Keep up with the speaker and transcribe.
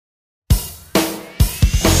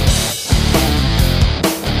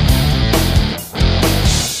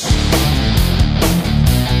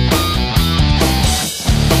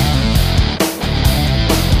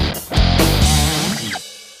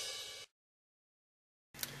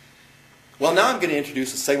Well, now I'm going to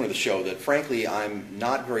introduce a segment of the show that, frankly, I'm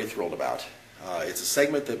not very thrilled about. It's a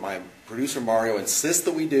segment that my producer, Mario, insists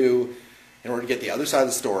that we do in order to get the other side of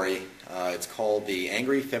the story. It's called The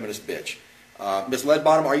Angry Feminist Bitch. Ms.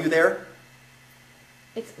 Leadbottom, are you there?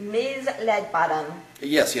 It's Ms. Leadbottom.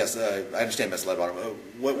 Yes, I understand, Ms. Leadbottom.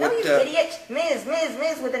 No, you idiot.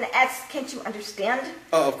 Ms. with an S. Can't you understand?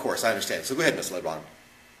 Oh, of course, I understand. So go ahead, Ms. Leadbottom.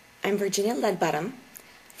 I'm Virginia Leadbottom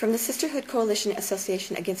from the Sisterhood Coalition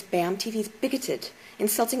Association Against BAM TV's bigoted,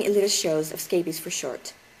 insulting elitist shows of scabies for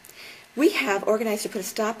short. We have organized to put a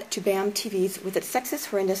stop to BAM TV's with its sexist,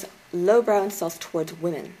 horrendous, lowbrow insults towards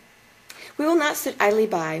women. We will not sit idly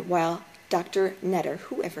by while Dr. Neder,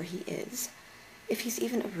 whoever he is, if he's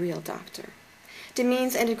even a real doctor,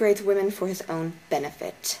 demeans and degrades women for his own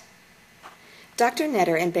benefit. Dr.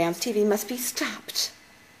 Neder and BAM's TV must be stopped.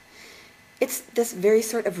 It's this very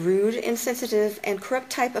sort of rude, insensitive, and corrupt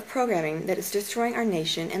type of programming that is destroying our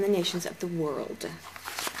nation and the nations of the world.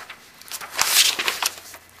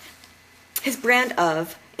 His brand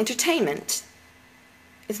of entertainment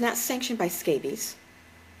is not sanctioned by scabies,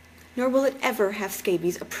 nor will it ever have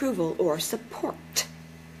scabies' approval or support.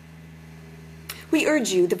 We urge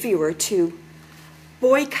you, the viewer, to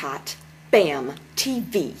boycott BAM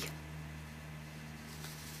TV.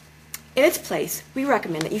 In its place, we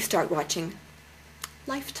recommend that you start watching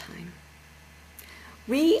Lifetime,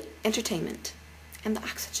 We Entertainment, and the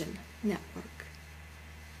Oxygen Network.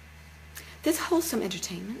 This wholesome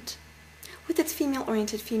entertainment, with its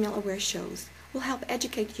female-oriented, female-aware shows, will help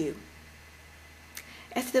educate you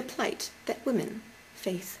as to the plight that women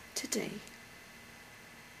face today.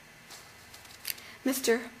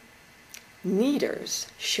 Mr. Neder's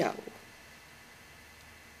show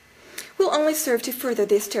will only serve to further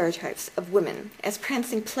the stereotypes of women as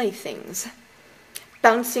prancing playthings,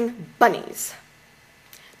 bouncing bunnies,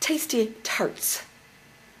 tasty tarts,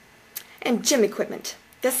 and gym equipment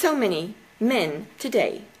that so many men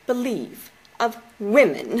today believe of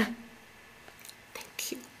women.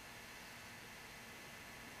 Thank you.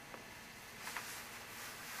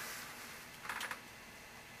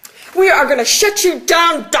 We are going to shut you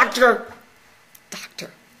down, Doctor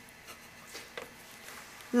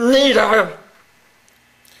Neder.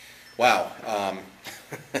 Wow.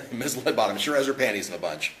 Ms. Leadbottom sure has her panties in a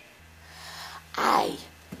bunch. I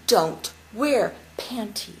don't wear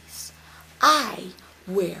panties. I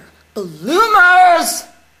wear bloomers.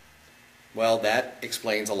 Well, that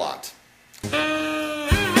explains a lot.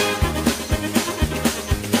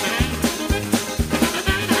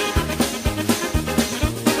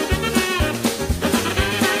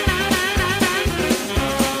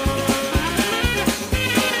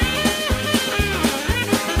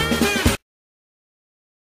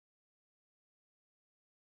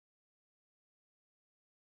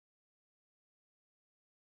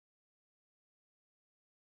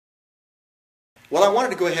 Well, I wanted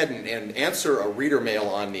to go ahead and answer a reader mail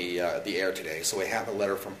on the air today, so we have a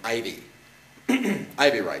letter from Ivy.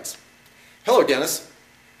 Ivy writes, "Hello, Dennis.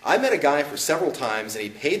 I met a guy for several times, and he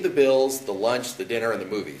paid the bills, the lunch, the dinner, and the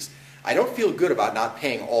movies. I don't feel good about not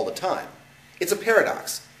paying all the time. It's a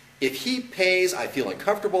paradox. If he pays, I feel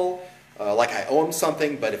uncomfortable, like I owe him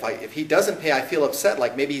something, but if he doesn't pay, I feel upset,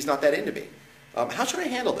 like maybe he's not that into me. How should I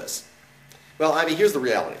handle this?" Well, Ivy, here's the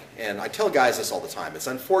reality, and I tell guys this all the time. It's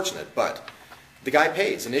unfortunate, but the guy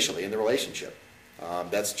pays initially in the relationship.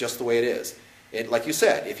 That's just the way it is. And like you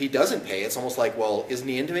said, if he doesn't pay, it's almost like, well, isn't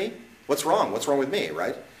he into me? What's wrong? What's wrong with me,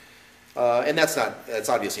 right? And that's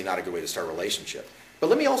obviously not a good way to start a relationship. But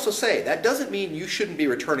let me also say, that doesn't mean you shouldn't be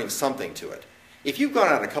returning something to it. If you've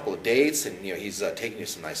gone on a couple of dates and he's taking you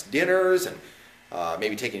some nice dinners and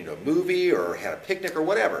maybe taking you to a movie or had a picnic or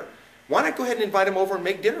whatever, why not go ahead and invite him over and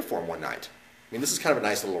make dinner for him one night? I mean, this is kind of a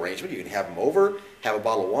nice little arrangement. You can have him over, have a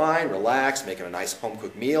bottle of wine, relax, make him a nice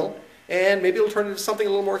home-cooked meal, and maybe it'll turn into something a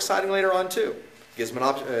little more exciting later on, too. Gives him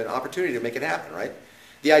an opportunity to make it happen, right?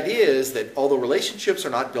 The idea is that although relationships are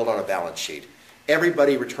not built on a balance sheet,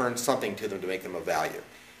 everybody returns something to them to make them of value.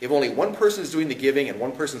 If only one person is doing the giving and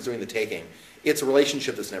one person is doing the taking, it's a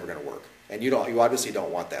relationship that's never going to work. And you obviously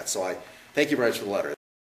don't want that. So I thank you very much for the letter.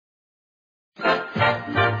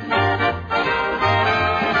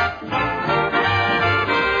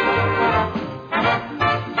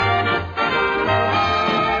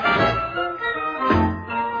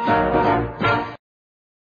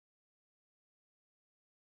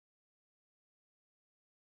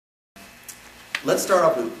 Let's start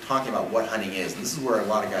off with talking about what hunting is. This is where a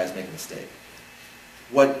lot of guys make a mistake.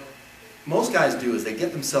 What most guys do is they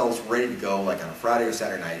get themselves ready to go like on a Friday or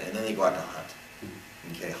Saturday night, and then they go out to hunt.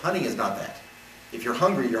 Okay, hunting is not that. If you're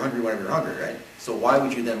hungry whenever you're hungry, right? So why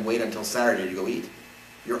would you then wait until Saturday to go eat?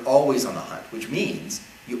 You're always on the hunt, which means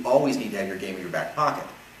you always need to have your game in your back pocket.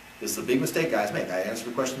 This is a big mistake guys make. I answered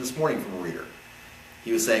a question this morning from a reader.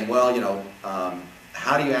 He was saying, well,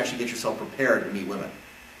 how do you actually get yourself prepared to meet women?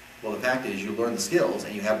 Well, the fact is you learn the skills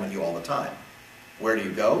and you have them with you all the time. Where do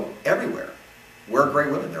you go? Everywhere. Where are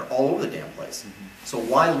great women? They're all over the damn place. So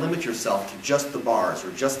why limit yourself to just the bars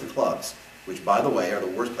or just the clubs, which, by the way, are the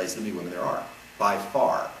worst places to meet women there are, by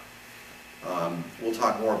far. We'll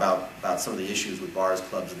talk more about some of the issues with bars,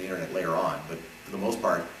 clubs, and the internet later on, but for the most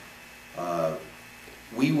part,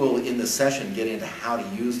 we will, in the session, get into how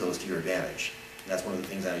to use those to your advantage. And that's one of the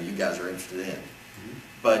things I know you guys are interested in.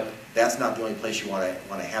 But that's not the only place you want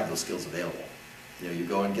to have those skills available. You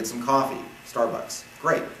go and get some coffee, Starbucks,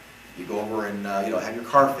 great. You go over and have your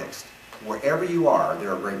car fixed. Wherever you are,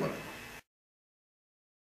 there are great women.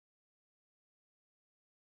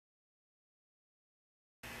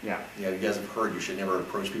 Yeah. You guys have heard you should never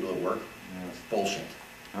approach people at work. Yes. Bullshit.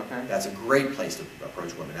 Okay. That's a great place to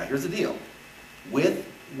approach women. Now, here's the deal. With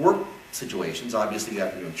work situations, obviously you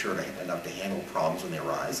have to be mature enough to handle problems when they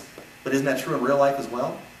arise. But isn't that true in real life as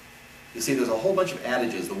well? You see, there's a whole bunch of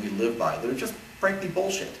adages that we live by that are just frankly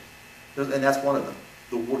bullshit. And that's one of them.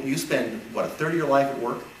 You spend, what, a third of your life at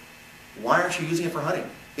work? Why aren't you using it for hunting?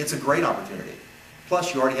 It's a great opportunity.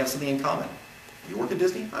 Plus, you already have something in common. You work at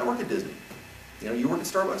Disney? I work at Disney. You work at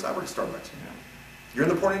Starbucks? I work at Starbucks. Yeah. You're in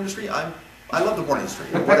the porn industry? I love the porn industry.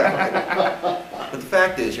 Whatever. But the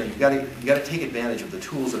fact is, you got to take advantage of the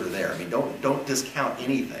tools that are there. I mean, don't discount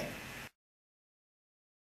anything.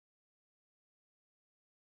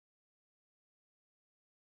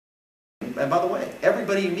 And by the way,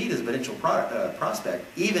 everybody you meet is a potential prospect,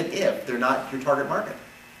 even if they're not your target market,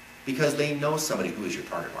 because they know somebody who is your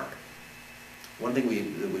target market. One thing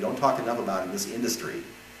we don't talk enough about in this industry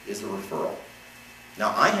is the referral.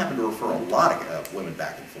 Now, I happen to refer a lot of women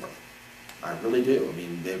back and forth. I really do. I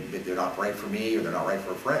mean, they're not right for me or they're not right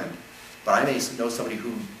for a friend, but I may know somebody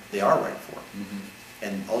who they are right for.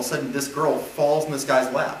 And all of a sudden, this girl falls in this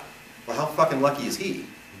guy's lap. Well, how fucking lucky is he?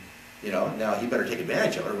 Now he better take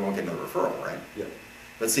advantage of it or we won't get another referral, right? Yeah.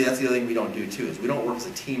 But see, that's the other thing we don't do too, is we don't work as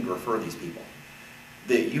a team to refer these people.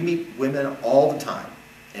 You meet women all the time,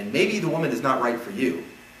 and maybe the woman is not right for you,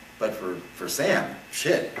 but for Sam,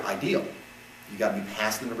 shit, ideal. You got to be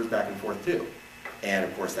passing the numbers back and forth too. And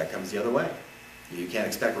of course that comes the other way. You can't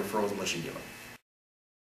expect referrals unless you give them.